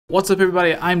What's up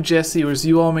everybody, I'm Jesse, or as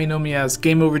you all may know me as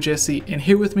Game Over Jesse, and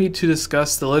here with me to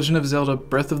discuss The Legend of Zelda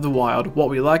Breath of the Wild, what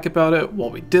we like about it,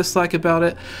 what we dislike about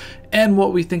it, and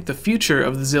what we think the future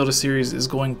of the Zelda series is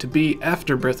going to be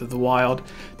after Breath of the Wild,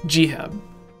 Gehab.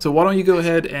 So why don't you go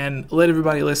ahead and let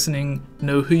everybody listening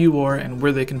know who you are and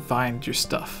where they can find your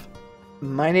stuff.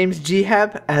 My name's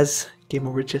Gehab, as Game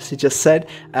Over Jesse just said.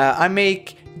 I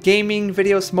make gaming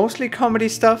videos, mostly comedy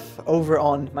stuff, over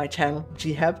on my channel,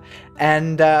 Gehab,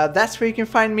 and that's where you can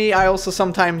find me. I also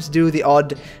sometimes do the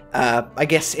odd, I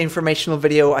guess, informational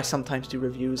video. I sometimes do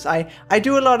reviews. I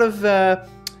do a lot of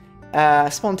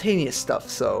spontaneous stuff,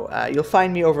 so you'll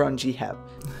find me over on Gehab,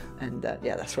 and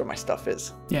yeah, that's where my stuff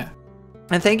is. Yeah.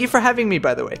 And thank you for having me,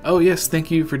 by the way. Oh yes,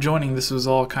 thank you for joining. This was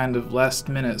all kind of last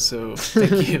minute, so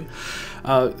thank you.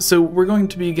 So we're going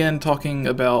to begin talking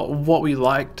about what we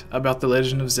liked about The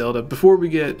Legend of Zelda before we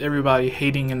get everybody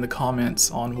hating in the comments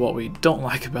on what we don't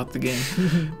like about the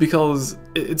game, because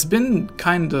it's been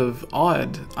kind of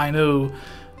odd. I know,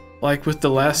 like with the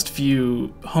last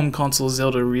few home console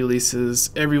Zelda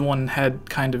releases, everyone had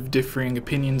kind of differing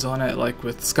opinions on it. Like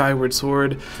with Skyward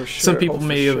Sword, For sure. some people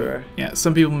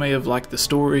some people may have liked the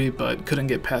story but couldn't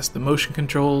get past the motion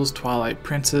controls. Twilight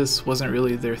Princess wasn't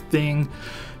really their thing.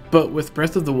 But with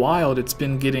Breath of the Wild, it's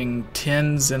been getting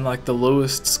 10s, and like the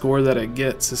lowest score that it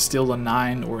gets is still a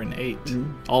 9 or an 8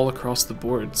 all across the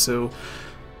board. So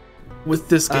with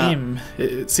this game,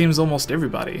 it seems almost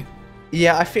everybody.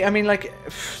 Yeah, I feel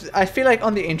like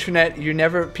on the internet,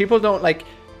 people don't like,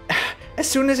 as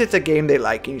soon as it's a game they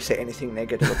like and you say anything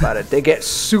negative about it, they get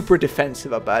super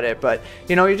defensive about it. But,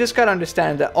 you know, you just gotta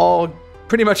understand that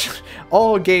pretty much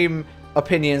all game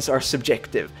opinions are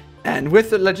subjective. And with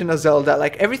The Legend of Zelda,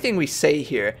 like everything we say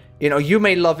here, you know, you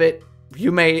may love it,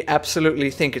 you may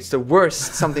absolutely think it's the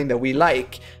worst, something that we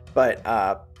like,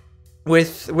 but,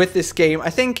 with this game, I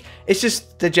think it's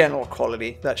just the general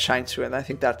quality that shines through, and I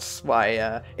think that's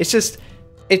why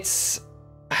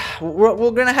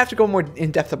we're gonna have to go more in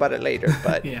depth about it later,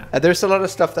 but yeah. There's a lot of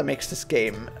stuff that makes this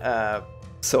game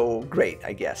so great,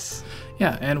 I guess.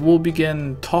 Yeah, and we'll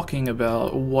begin talking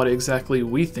about what exactly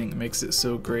we think makes it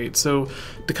so great. So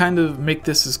to kind of make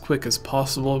this as quick as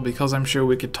possible, because I'm sure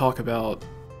we could talk about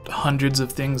hundreds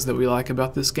of things that we like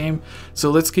about this game, so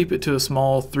let's keep it to a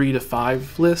small 3 to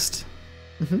 5 list.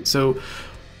 So,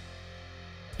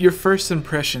 your first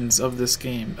impressions of this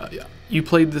game. You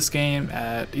played this game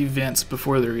at events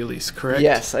before the release, correct?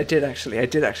 Yes, I did actually.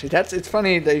 It's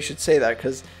funny that you should say that,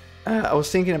 because I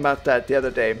was thinking about that the other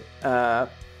day.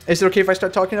 Is it okay if I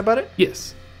start talking about it?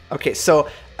 Yes. Okay, so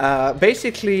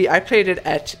basically I played it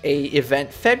at a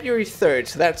event February 3rd,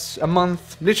 so that's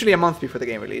literally a month before the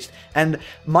game released. And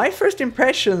my first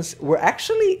impressions were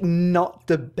actually not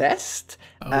the best.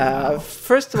 Wow.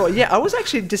 First of all, yeah, I was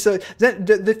actually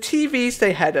the TVs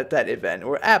they had at that event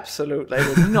were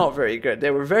not very good. They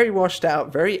were very washed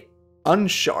out, very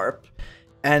unsharp,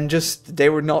 and just they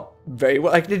were not very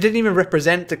well, like they didn't even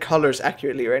represent the colors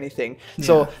accurately or anything. Yeah.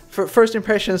 So first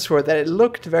impressions were that it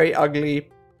looked very ugly.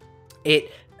 We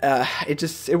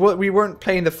weren't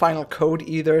playing the final code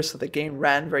either, so the game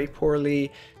ran very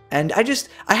poorly. And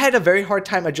I had a very hard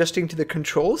time adjusting to the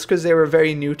controls because they were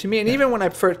very new to me. And even when I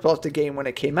first bought the game when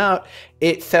it came out,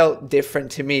 it felt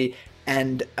different to me.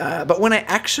 And but when I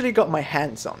actually got my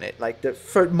hands on it, like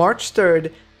for March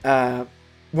 3rd,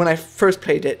 when I first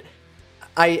played it,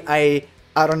 I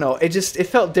don't know, it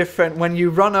felt different when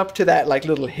you run up to that like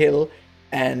little hill,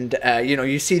 and you know,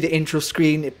 you see the intro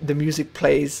screen, the music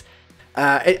plays.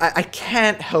 I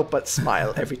can't help but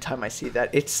smile every time I see that.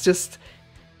 It's just,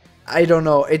 I don't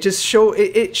know, it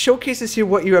showcases you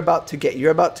what you're about to get.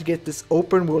 You're about to get this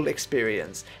open world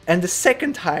experience. And the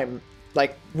second time,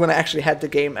 like when I actually had the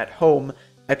game at home,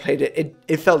 I played it,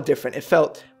 it felt different. It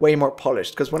felt way more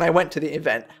polished, because when I went to the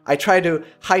event, I tried to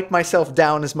hype myself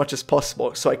down as much as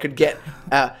possible so I could get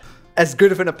as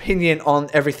good of an opinion on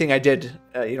everything I did,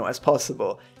 you know, as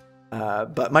possible.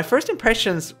 But my first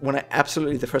impressions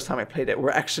the first time I played it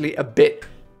were actually a bit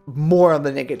more on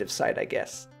the negative side, I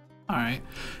guess. Alright,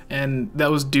 and that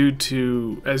was due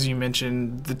to, as you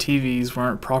mentioned, the TVs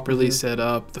weren't properly set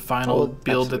up, the final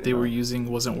build that they were using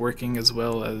wasn't working as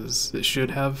well as it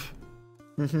should have.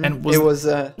 And was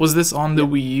this on the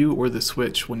Wii U or the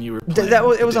Switch when you were playing?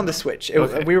 It was on the Switch.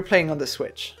 We were playing on the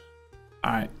Switch.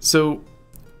 Alright, so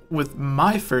with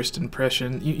my first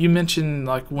impression, you mentioned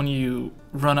like when you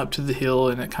run up to the hill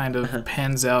and it kind of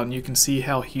pans out and you can see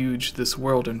how huge this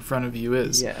world in front of you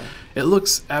is. Yeah. It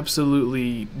looks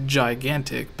absolutely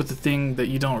gigantic, but the thing that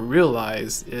you don't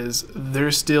realize is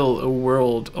there's still a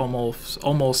world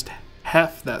almost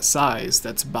half that size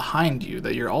that's behind you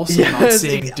that you're also not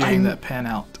seeing during that pan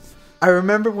out. I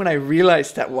remember when I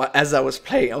realized that as I was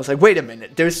playing, I was like, wait a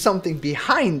minute, there's something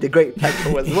behind the Great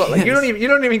Plateau as well. Like Yes. you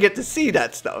don't even get to see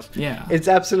that stuff. Yeah. It's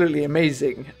absolutely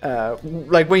amazing.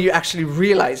 Like when you actually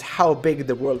realize how big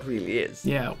the world really is.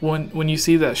 Yeah, when you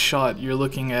see that shot, you're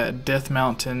looking at Death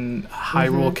Mountain,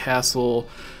 Hyrule Castle,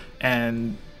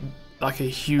 and like a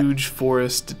huge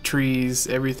forest, trees,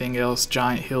 everything else,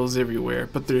 giant hills everywhere.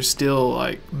 But there's still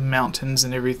like mountains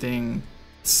and everything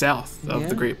south of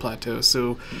the Great Plateau.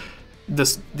 So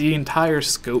the entire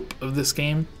scope of this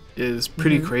game is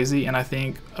pretty crazy, and I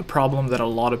think a problem that a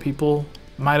lot of people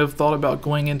might have thought about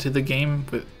going into the game,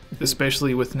 but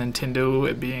especially with Nintendo,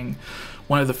 it being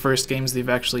one of the first games they've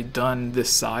actually done this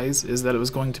size, is that it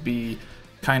was going to be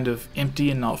kind of empty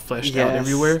and not fleshed out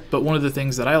everywhere. But one of the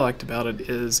things that I liked about it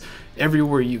is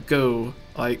everywhere you go,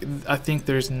 like I think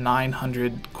there's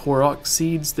 900 Korok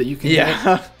seeds that you can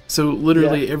get. So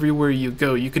literally everywhere you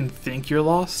go, you can think you're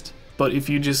lost, but if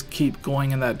you just keep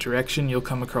going in that direction, you'll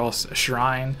come across a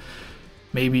shrine.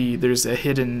 Maybe there's a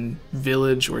hidden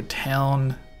village or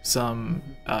town, some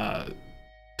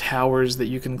towers that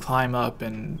you can climb up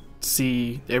and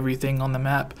see everything on the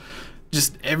map.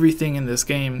 Just everything in this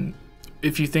game.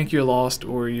 If you think you're lost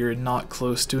or you're not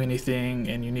close to anything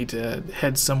and you need to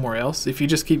head somewhere else, if you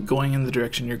just keep going in the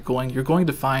direction you're going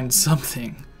to find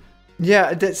something.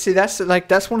 Yeah,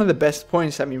 that's one of the best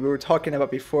points. I mean, we were talking about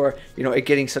before, you know, it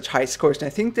getting such high scores, and I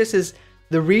think this is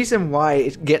the reason why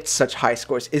it gets such high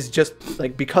scores is just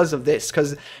like because of this.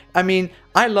 Because I mean,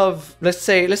 I love, let's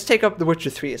take up The Witcher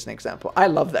 3 as an example. I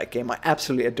love that game. I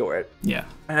absolutely adore it. Yeah.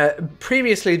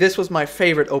 Previously, this was my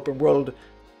favorite open world,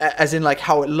 as in like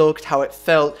how it looked, how it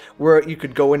felt, where you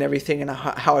could go and everything, and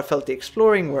how I felt the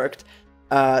exploring worked.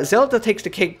 Zelda takes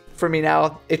the cake for me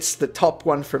now. It's the top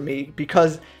one for me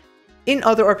because in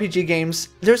other RPG games,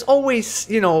 there's always,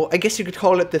 you know, I guess you could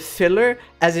call it the filler,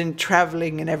 as in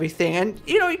traveling and everything, and,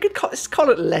 you know, you could call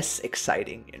it less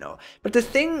exciting, you know. But the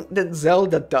thing that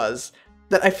Zelda does,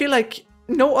 that I feel like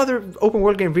no other open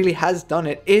world game really has done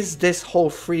it, is this whole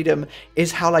freedom,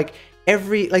 is how, like,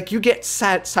 you get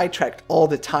sidetracked all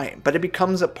the time, but it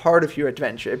becomes a part of your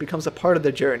adventure. It becomes a part of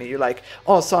the journey. You're like,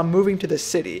 oh, so I'm moving to the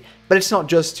city, but it's not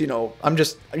just, you know,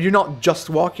 you're not just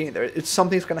walking there. It's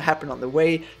something's going to happen on the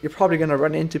way. You're probably going to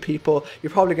run into people.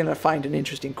 You're probably going to find an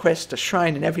interesting quest, a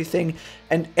shrine, and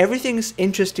everything's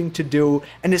interesting to do,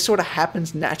 and it sort of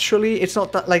happens naturally. It's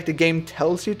not that like the game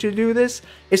tells you to do this.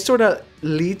 It sort of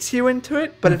leads you into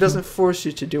it, but it doesn't force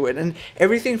you to do it, and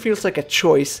everything feels like a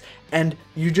choice, and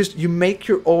you make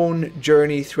your own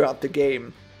journey throughout the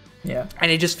game. Yeah. And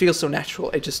it just feels so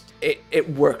natural. It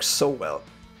works so well.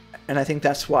 And I think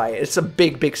that's why it's a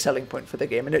big selling point for the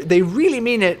game. And they really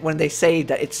mean it when they say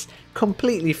that it's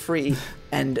completely free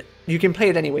and you can play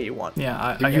it any way you want.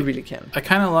 Yeah, you really can. I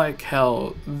kind of like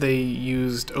how they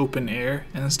used open air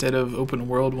instead of open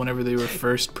world whenever they were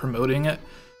first promoting it.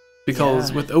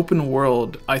 Because with open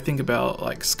world, I think about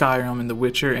like Skyrim and The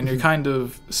Witcher, and you're kind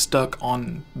of stuck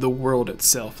on the world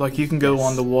itself. Like you can go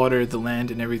on the water, the land,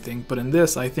 and everything. But in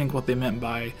this, I think what they meant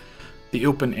by the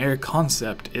open air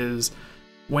concept is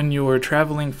when you're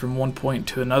traveling from one point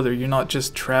to another, you're not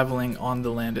just traveling on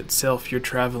the land itself. You're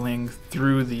traveling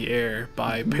through the air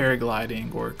by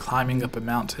paragliding or climbing up a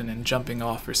mountain and jumping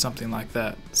off or something like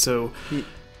that. So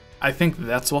I think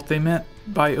that's what they meant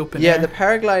by open air. Yeah, the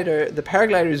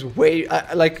paraglider is way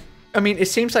I mean, it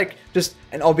seems like just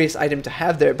an obvious item to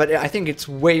have there, but I think it's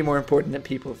way more important than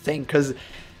people think, because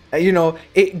you know,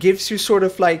 it gives you sort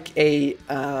of like a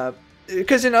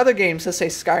because in other games, let's say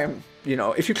Skyrim, you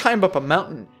know, if you climb up a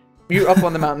mountain, you're up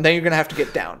on the mountain, then you're gonna have to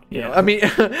get down. You know? I mean,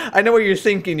 I know what you're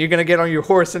thinking. You're gonna get on your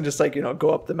horse and just like, you know, go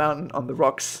up the mountain on the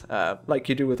rocks, like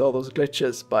you do with all those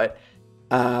glitches. But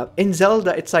in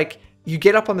Zelda, it's like, you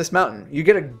get up on this mountain, you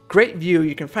get a great view,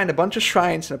 you can find a bunch of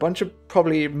shrines and a bunch of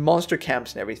probably monster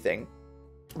camps and everything.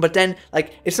 But then,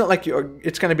 like, it's not like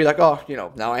it's going to be like, oh, you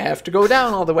know, now I have to go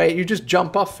down all the way. You just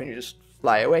jump off and you just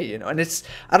fly away, you know. And it's,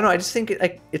 I don't know, I just think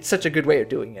it's such a good way of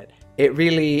doing it.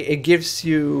 It gives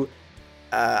you,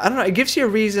 I don't know, it gives you a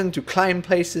reason to climb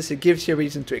places. It gives you a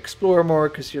reason to explore more,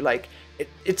 because you're like,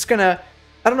 it's going to,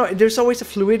 I don't know, there's always a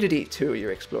fluidity to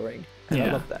your exploring. And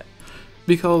I love that.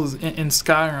 Because in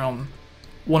Skyrim,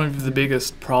 one of the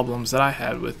biggest problems that I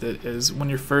had with it is when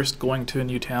you're first going to a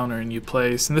new town or a new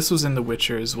place, and this was in The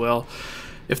Witcher as well,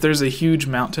 if there's a huge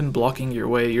mountain blocking your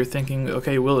way, you're thinking,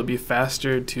 okay, will it be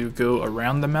faster to go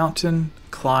around the mountain,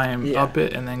 climb up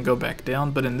it, and then go back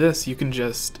down? But in this, you can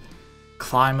just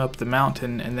climb up the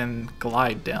mountain and then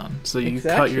glide down. So you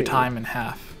cut your time in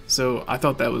half. So I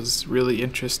thought that was really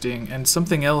interesting. And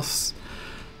something else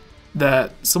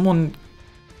that someone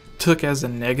took as a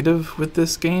negative with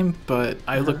this game, but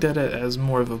I looked at it as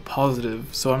more of a positive,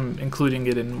 so I'm including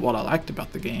it in what I liked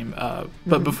about the game.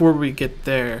 But before we get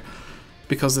there,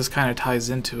 because this kind of ties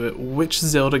into it, which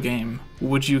Zelda game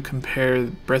would you compare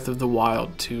Breath of the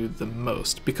Wild to the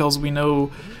most? Because we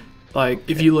know, like,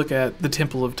 if you look at the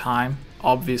Temple of Time,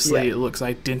 obviously it looks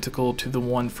identical to the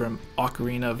one from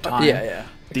Ocarina of Time. Exactly.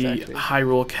 The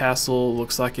Hyrule Castle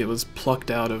looks like it was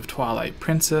plucked out of Twilight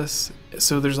Princess.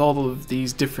 So there's all of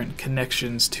these different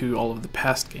connections to all of the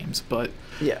past games. But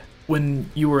when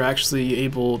you were actually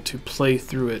able to play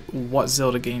through it, what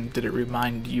Zelda game did it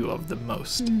remind you of the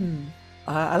most?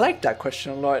 I like that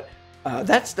question a lot.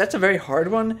 That's a very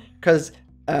hard one, because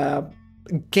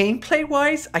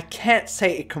gameplay-wise, I can't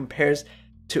say it compares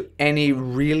to any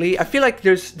really. I feel like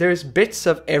there's bits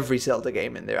of every Zelda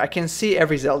game in there. I can see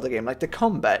every Zelda game. Like the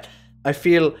combat, I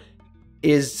feel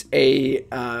is it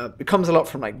comes a lot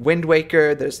from like Wind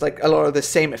Waker. There's like a lot of the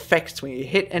same effects when you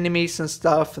hit enemies and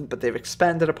stuff, but they've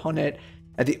expanded upon it.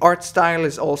 And the art style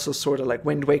is also sort of like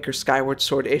Wind Waker, Skyward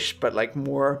Sword-ish, but like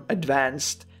more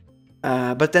advanced.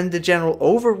 But then the general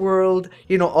overworld,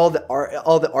 you know, all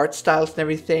the art styles and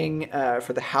everything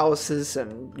for the houses,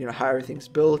 and you know how everything's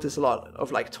built is a lot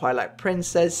of like Twilight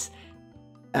Princess.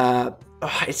 I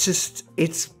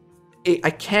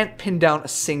can't pin down a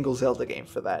single Zelda game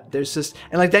for that. There's just,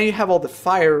 and like then you have all the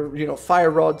fire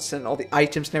rods and all the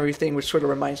items and everything, which sort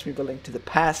of reminds me of A Link to the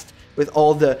Past, with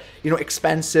all the, you know,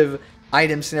 expansive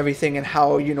items and everything, and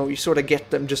how, you know, you sort of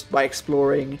get them just by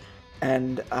exploring.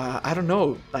 And I don't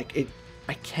know, like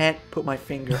I can't put my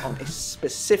finger on a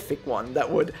specific one that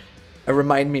would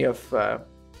remind me of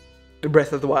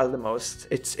Breath of the Wild the most.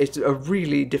 It's a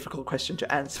really difficult question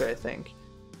to answer, I think.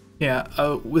 Yeah,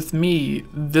 with me,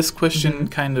 this question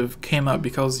kind of came up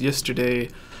because yesterday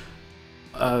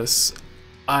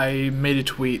I made a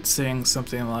tweet saying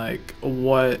something like,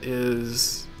 what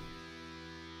is...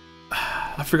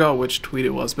 I forgot which tweet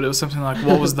it was, but it was something like,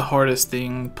 what was the hardest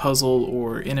thing, puzzle,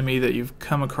 or enemy that you've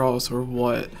come across, or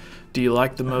what do you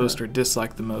like the most or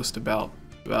dislike the most about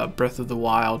Breath of the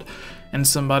Wild? And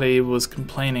somebody was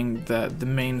complaining that the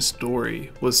main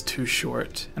story was too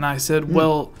short. And I said,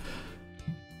 well,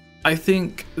 I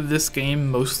think this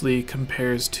game mostly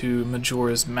compares to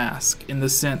Majora's Mask in the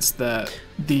sense that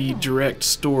the direct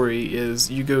story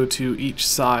is you go to each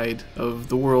side of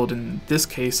the world, in this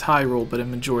case Hyrule, but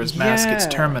in Majora's Mask it's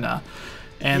Termina.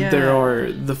 And there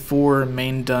are the 4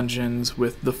 main dungeons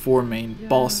with the 4 main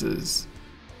bosses.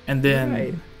 And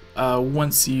then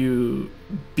once you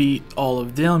beat all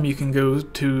of them, you can go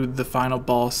to the final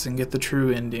boss and get the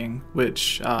true ending,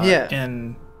 which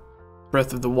in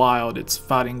Breath of the Wild, it's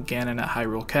fighting Ganon at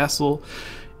Hyrule Castle.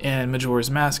 In Majora's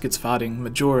Mask, it's fighting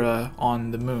Majora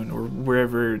on the moon, or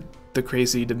wherever the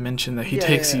crazy dimension that he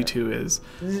takes you to is.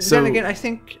 So then again, I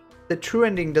think the true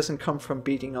ending doesn't come from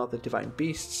beating all the divine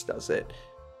beasts, does it?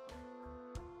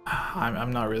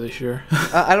 I'm not really sure.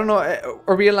 I don't know.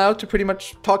 Are we allowed to pretty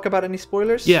much talk about any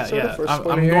spoilers?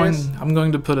 I'm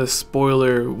going to put a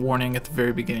spoiler warning at the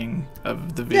very beginning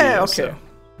of the video. Yeah, okay. All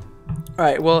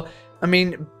right, well, I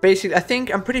mean, basically,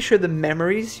 I'm pretty sure the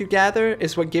memories you gather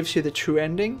is what gives you the true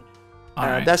ending.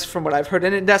 Right. That's from what I've heard,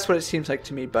 and that's what it seems like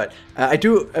to me. But I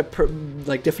do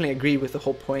definitely agree with the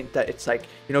whole point that it's like,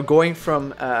 you know, going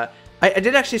from. I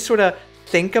did actually sort of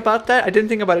think about that. I didn't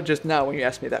think about it just now when you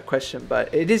asked me that question,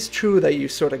 but it is true that you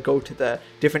sort of go to the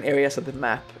different areas of the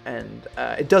map, and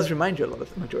it does remind you a lot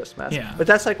of Majora's Mask. Yeah. But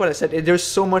that's like what I said. There's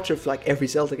so much of like every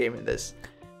Zelda game in this.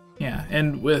 Yeah,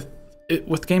 and with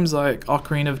games like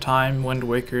Ocarina of Time, Wind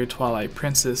Waker, Twilight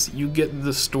Princess, you get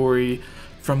the story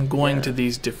from going to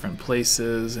these different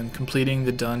places and completing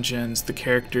the dungeons. The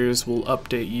characters will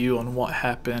update you on what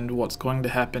happened, what's going to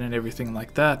happen, and everything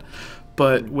like that.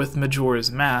 But with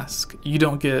Majora's Mask, you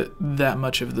don't get that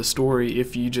much of the story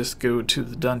if you just go to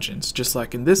the dungeons. Just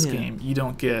like in this game, you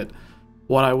don't get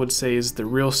what I would say is the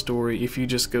real story if you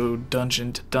just go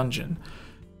dungeon to dungeon.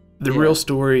 The real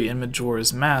story in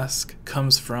Majora's Mask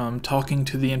comes from talking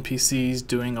to the NPCs,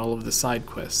 doing all of the side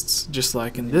quests. Just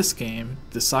like in this game,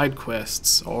 the side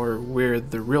quests are where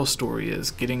the real story is.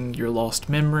 Getting your lost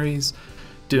memories,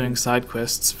 doing side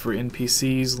quests for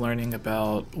NPCs, learning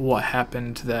about what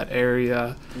happened to that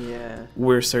area,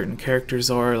 where certain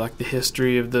characters are, like the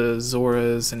history of the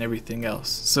Zoras and everything else.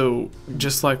 So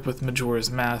just like with Majora's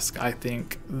Mask, I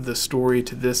think the story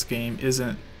to this game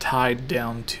isn't tied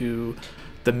down to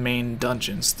the main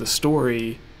dungeons. The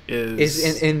story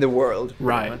is in the world,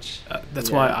 right? That's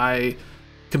why I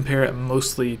compare it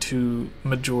mostly to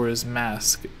Majora's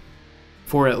Mask,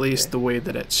 for at least the way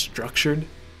that it's structured.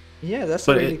 Yeah, that's.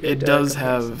 But really good, it does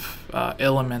have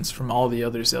elements from all the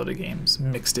other Zelda games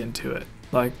mixed into it.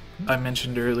 Like I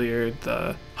mentioned earlier,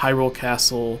 the Hyrule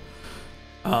Castle,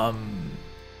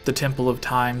 the Temple of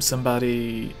Time.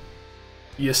 Somebody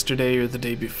yesterday or the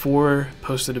day before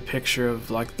posted a picture of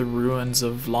like the ruins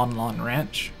of Lon Lon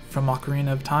Ranch from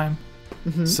Ocarina of Time.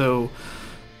 So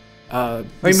you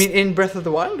mean in Breath of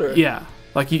the Wild? Or? Yeah,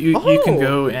 like you can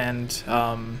go and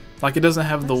like it doesn't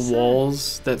have the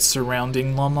walls that's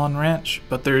surrounding Lon Lon Ranch,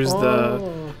 but there's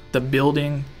the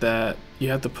building that you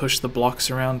have to push the blocks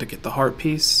around to get the heart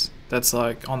piece. That's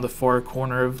like on the far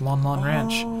corner of Lon Lon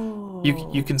Ranch.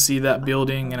 You can see that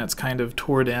building, and it's kind of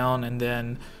tore down, and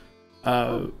then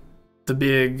the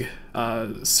big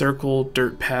circle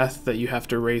dirt path that you have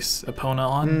to race Epona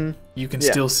on, you can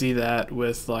still see that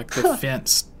with like the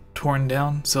fence torn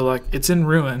down. So like it's in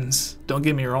ruins, don't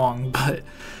get me wrong, but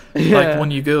like when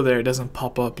you go there, it doesn't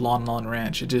pop up Lon Lon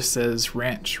Ranch. It just says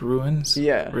Ranch Ruins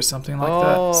or something like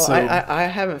that. So I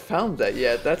haven't found that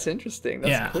yet. That's interesting.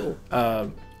 That's cool.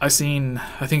 I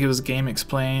think it was Game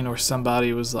Explain or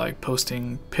somebody was like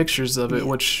posting pictures of it,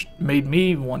 which made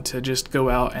me want to just go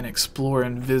out and explore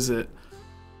and visit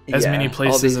as many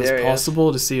places as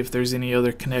possible to see if there's any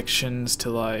other connections to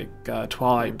like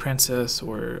Twilight Princess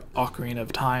or Ocarina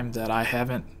of Time that I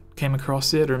haven't came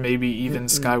across yet, or maybe even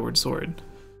Skyward Sword.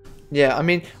 Yeah, I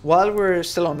mean, while we're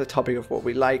still on the topic of what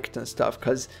we liked and stuff,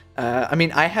 because, I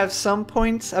mean, I have some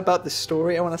points about the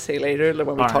story I want to say later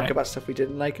when we talk about stuff we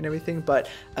didn't like and everything, but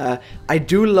I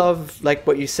do love, like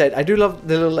what you said, I do love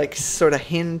the little, like, sort of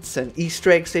hints and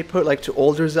Easter eggs they put, like, to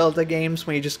older Zelda games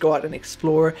when you just go out and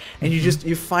explore, and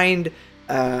you find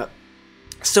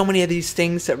so many of these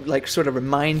things that, like, sort of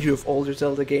remind you of older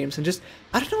Zelda games, and just,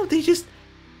 I don't know,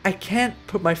 I can't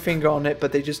put my finger on it,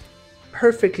 but they just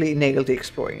perfectly nailed the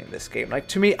exploring in this game. Like,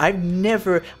 to me, I've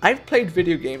played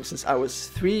video games since I was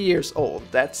 3 years old.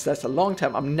 That's a long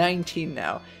time. I'm 19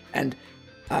 now, and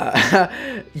I've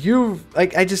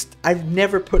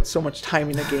never put so much time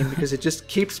in a game because it just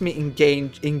keeps me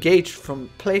engaged from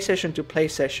play session to play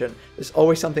session. There's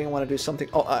always something I want to do,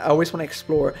 I always want to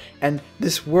explore, and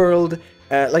this world,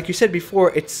 like you said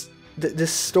before, it's the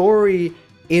story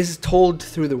is told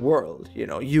through the world. You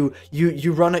know, you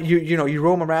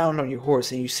roam around on your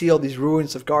horse and you see all these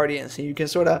ruins of guardians, and you can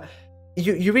sort of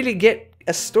you really get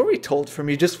a story told from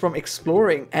you just from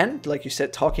exploring, and like you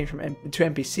said, talking to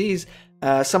NPCs.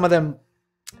 Some of them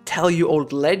tell you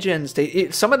old legends.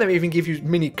 Some of them even give you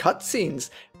mini cutscenes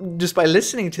just by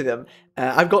listening to them.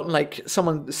 I've gotten like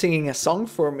someone singing a song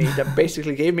for me that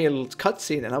basically gave me a little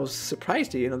cutscene, and I was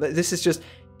surprised. You know, that this is just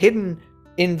hidden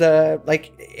in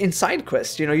side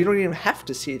quests. You know, you don't even have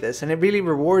to see this, and it really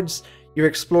rewards your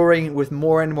exploring with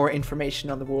more and more information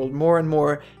on the world, more and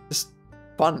more just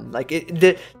fun. Like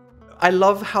I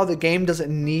love how the game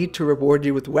doesn't need to reward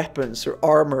you with weapons or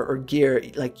armor or gear.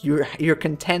 Like you're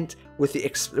content with the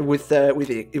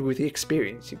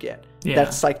experience you get. Yeah.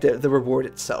 That's like the reward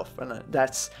itself, and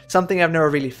that's something I've never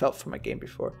really felt from a game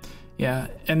before. Yeah,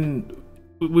 and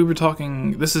we were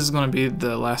talking, this is going to be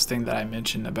the last thing that I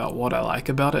mentioned about what I like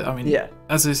about it. I mean,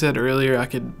 as I said earlier, I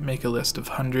could make a list of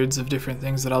hundreds of different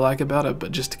things that I like about it,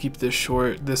 but just to keep this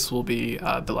short, this will be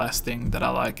the last thing that I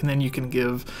like, and then you can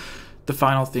give the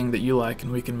final thing that you like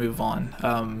and we can move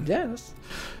on. Yes.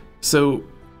 So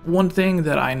one thing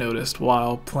that I noticed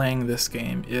while playing this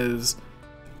game is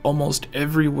almost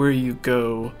everywhere you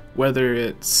go, whether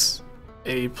it's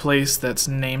a place that's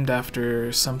named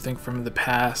after something from the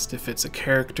past, if it's a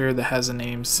character that has a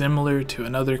name similar to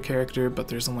another character but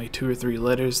there's only 2 or 3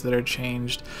 letters that are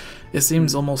changed, it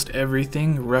seems almost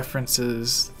everything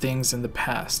references things in the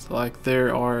past. Like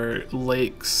there are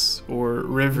lakes or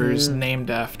rivers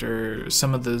named after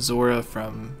some of the Zora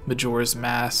from Majora's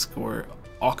Mask or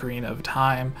Ocarina of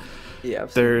Time. Yeah,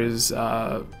 there's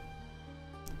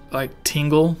like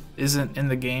Tingle isn't in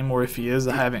the game, or if he is,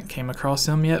 I haven't came across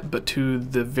him yet, but to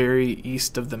the very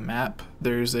east of the map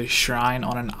there's a shrine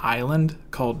on an island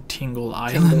called Tingle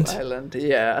Island. Tingle Island,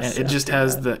 yeah. And it just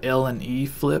has the L and E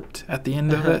flipped at the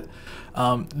end of it.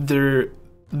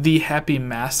 The Happy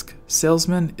Mask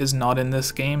Salesman is not in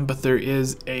this game, but there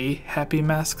is a Happy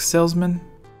Mask Salesman.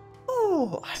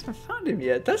 Oh, I haven't found him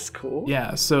yet. That's cool.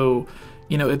 Yeah, so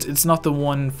you know, it's not the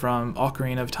one from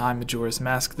Ocarina of Time, Majora's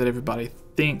Mask that everybody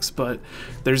thinks, but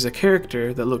there's a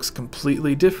character that looks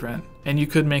completely different, and you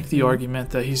could make the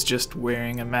argument that he's just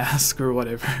wearing a mask or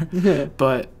whatever.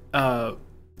 But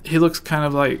he looks kind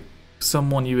of like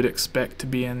someone you would expect to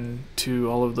be into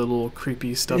all of the little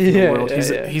creepy stuff in the world.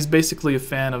 He's basically a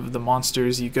fan of the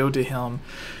monsters. You go to him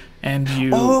and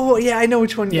you... Oh, yeah, I know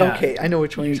which one. Yeah, okay, I know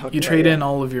which one you're talking about. You trade in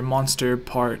all of your monster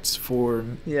parts for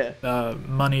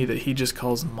money that he just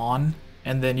calls Mon,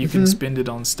 and then you can spend it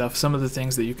on stuff. Some of the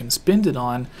things that you can spend it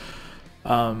on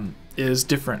is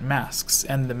different masks,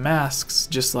 and the masks,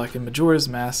 just like in Majora's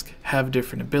Mask, have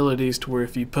different abilities to where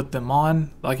if you put them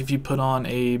on, like if you put on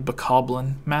a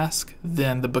Bokoblin mask,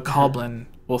 then the Bokoblin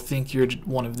will think you're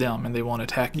one of them and they won't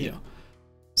attack you.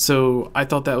 So I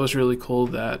thought that was really cool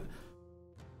that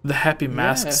the Happy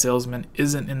Mask Salesman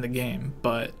isn't in the game,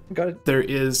 but there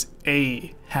is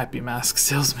a Happy Mask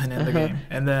Salesman in the game.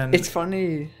 And then it's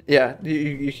funny. Yeah,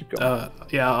 you keep going.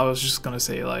 Yeah, I was just gonna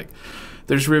say, like,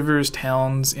 there's rivers,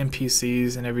 towns,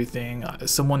 NPCs, and everything.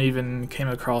 Someone even came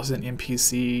across an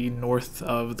NPC north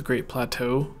of the Great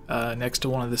Plateau, next to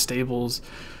one of the stables,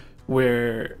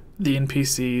 where the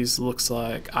NPCs looks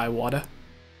like Iwata.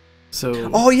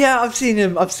 So. Oh yeah, I've seen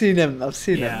him.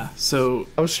 Yeah. So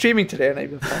I was streaming today and I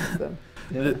even found them.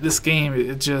 Yeah. This game,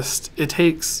 it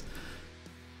takes,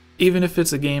 even if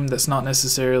it's a game that's not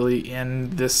necessarily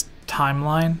in this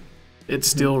timeline, it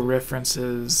still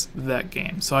references that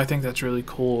game. So I think that's really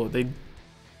cool. They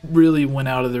really went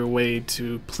out of their way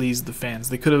to please the fans.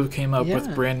 They could have came up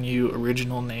with brand new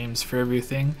original names for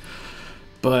everything,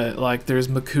 but like there's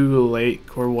Maku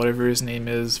Lake or whatever his name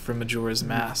is from Majora's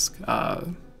Mask.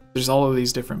 There's all of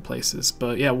these different places.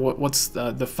 But yeah, what's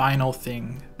the final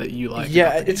thing that you like?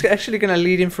 Yeah, it's actually going to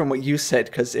lead in from what you said,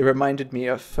 because it reminded me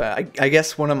of, I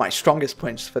guess, one of my strongest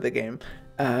points for the game.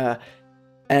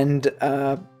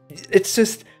 It's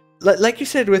just, like you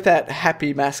said with that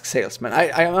Happy Mask Salesman,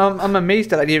 I'm amazed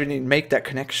that I didn't even make that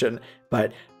connection.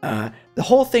 But the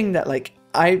whole thing that, like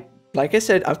I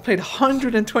said, I've played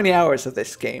 120 hours of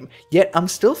this game, yet I'm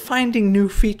still finding new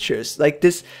features. Like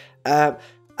this,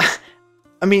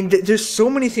 I mean, there's so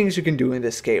many things you can do in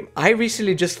this game. I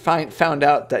recently just found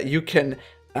out that you can,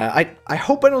 I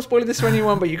hope I don't spoil this for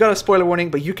anyone, but you got a spoiler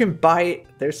warning, but you can buy,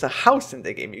 there's a house in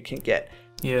the game you can get.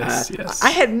 Yes.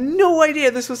 I had no idea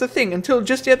this was a thing until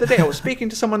just the other day. I was speaking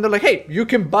to someone, they're like, hey, you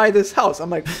can buy this house. I'm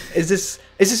like, is this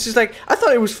just like, I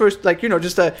thought it was first, like,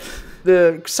 just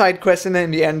the side quest, and then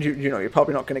in the end, you're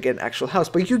probably not going to get an actual house,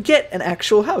 but you get an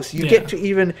actual house. You get to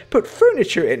even put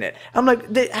furniture in it. I'm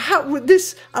like, how would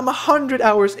this? I'm 100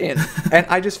 hours in, and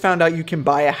I just found out you can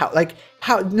buy a house. Like,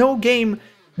 how no game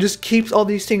just keeps all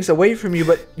these things away from you,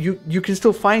 but you can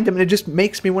still find them, and it just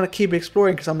makes me want to keep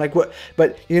exploring, because I'm like, what?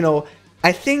 But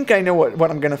I think I know what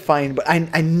I'm gonna find, but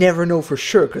I never know for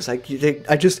sure, because I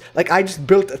just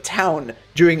built a town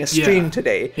during a stream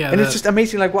today, and it's just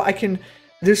amazing. Like, what I can.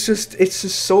 It's just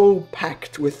so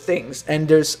packed with things, and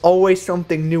there's always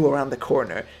something new around the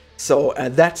corner. So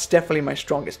that's definitely my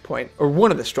strongest point, or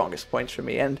one of the strongest points for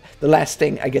me. And the last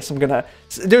thing, I guess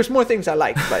there's more things I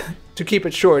like, but to keep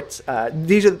it short,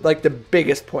 these are like the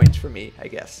biggest points for me, I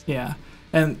guess. Yeah.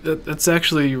 And that's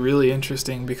actually really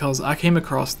interesting, because I came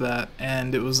across that,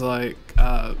 and it was like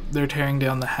they're tearing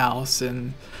down the house,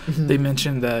 and they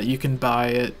mentioned that you can buy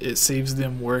it, it saves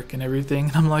them work and everything.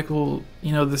 And I'm like, well,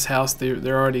 this house,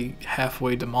 they're already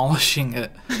halfway demolishing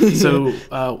it. So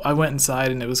I went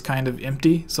inside, and it was kind of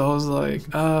empty. So I was like,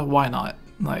 why not?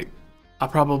 Like, I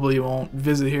probably won't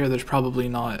visit here. There's probably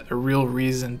not a real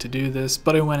reason to do this.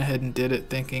 But I went ahead and did it,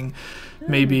 thinking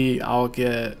maybe I'll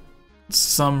get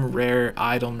some rare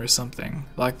item or something,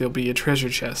 like there'll be a treasure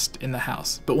chest in the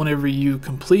house. But whenever you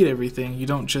complete everything, you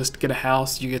don't just get a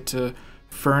house, you get to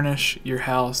furnish your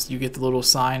house, you get the little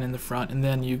sign in the front, and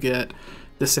then you get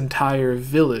this entire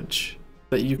village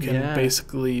that you can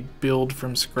basically build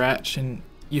from scratch. And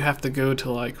you have to go to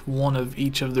like one of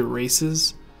each of the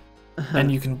races,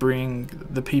 and you can bring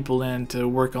the people in to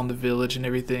work on the village and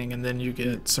everything, and then you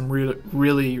get some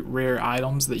really rare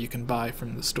items that you can buy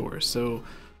from the store. So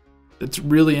it's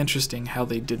really interesting how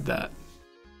they did that.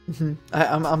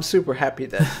 I'm super happy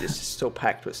that this is so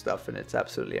packed with stuff, and it's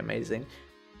absolutely amazing.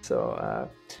 So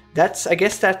I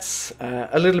guess that's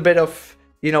a little bit of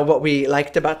what we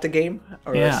liked about the game,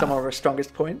 or some of our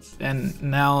strongest points. And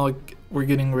now we're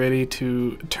getting ready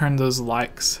to turn those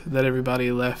likes that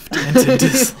everybody left into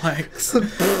dislikes,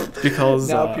 because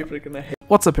now people are gonna hate.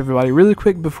 What's up, everybody? Really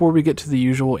quick before we get to the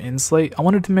usual end slate, I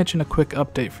wanted to mention a quick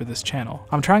update for this channel.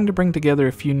 I'm trying to bring together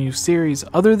a few new series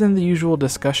other than the usual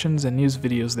discussions and news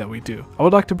videos that we do. I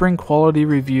would like to bring quality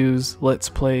reviews, let's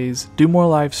plays, do more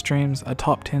live streams, a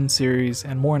top 10 series,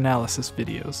 and more analysis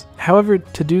videos. However,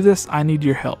 to do this, I need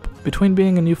your help. Between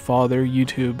being a new father,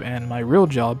 YouTube, and my real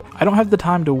job, I don't have the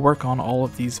time to work on all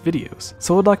of these videos.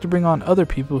 So I would like to bring on other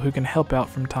people who can help out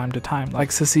from time to time,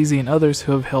 like Sasizi and others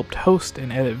who have helped host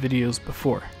and edit videos before.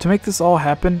 To make this all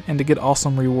happen, and to get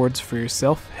awesome rewards for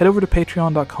yourself, head over to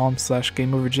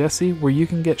patreon.com/GameOverJesse, where you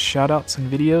can get shoutouts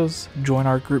and videos, join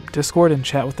our group Discord and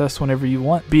chat with us whenever you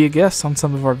want, be a guest on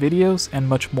some of our videos, and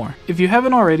much more. If you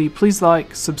haven't already, please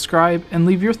like, subscribe, and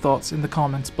leave your thoughts in the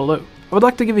comments below. I would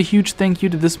like to give a huge thank you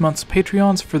to this month's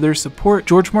Patreons for their support: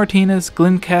 George Martinez,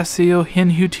 Glenn Cassio,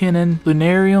 Hen Hutinen,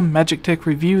 Lunarium, Magic Tech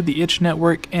Review, The Itch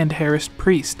Network, and Harris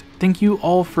Priest. Thank you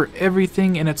all for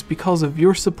everything, and it's because of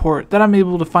your support that I'm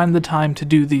able to find the time to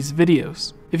do these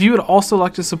videos. If you would also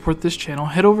like to support this channel,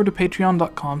 head over to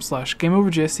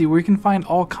patreon.com/GameOverJesse, where you can find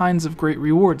all kinds of great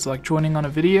rewards like joining on a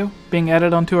video, being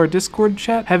added onto our Discord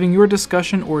chat, having your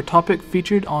discussion or topic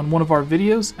featured on one of our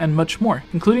videos, and much more,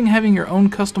 including having your own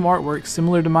custom artwork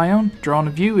similar to my own, drawn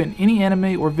of you in any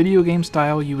anime or video game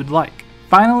style you would like.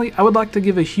 Finally, I would like to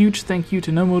give a huge thank you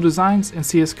to Gnomo Designs and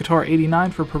CS Guitar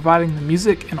 89 for providing the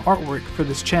music and artwork for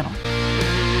this channel.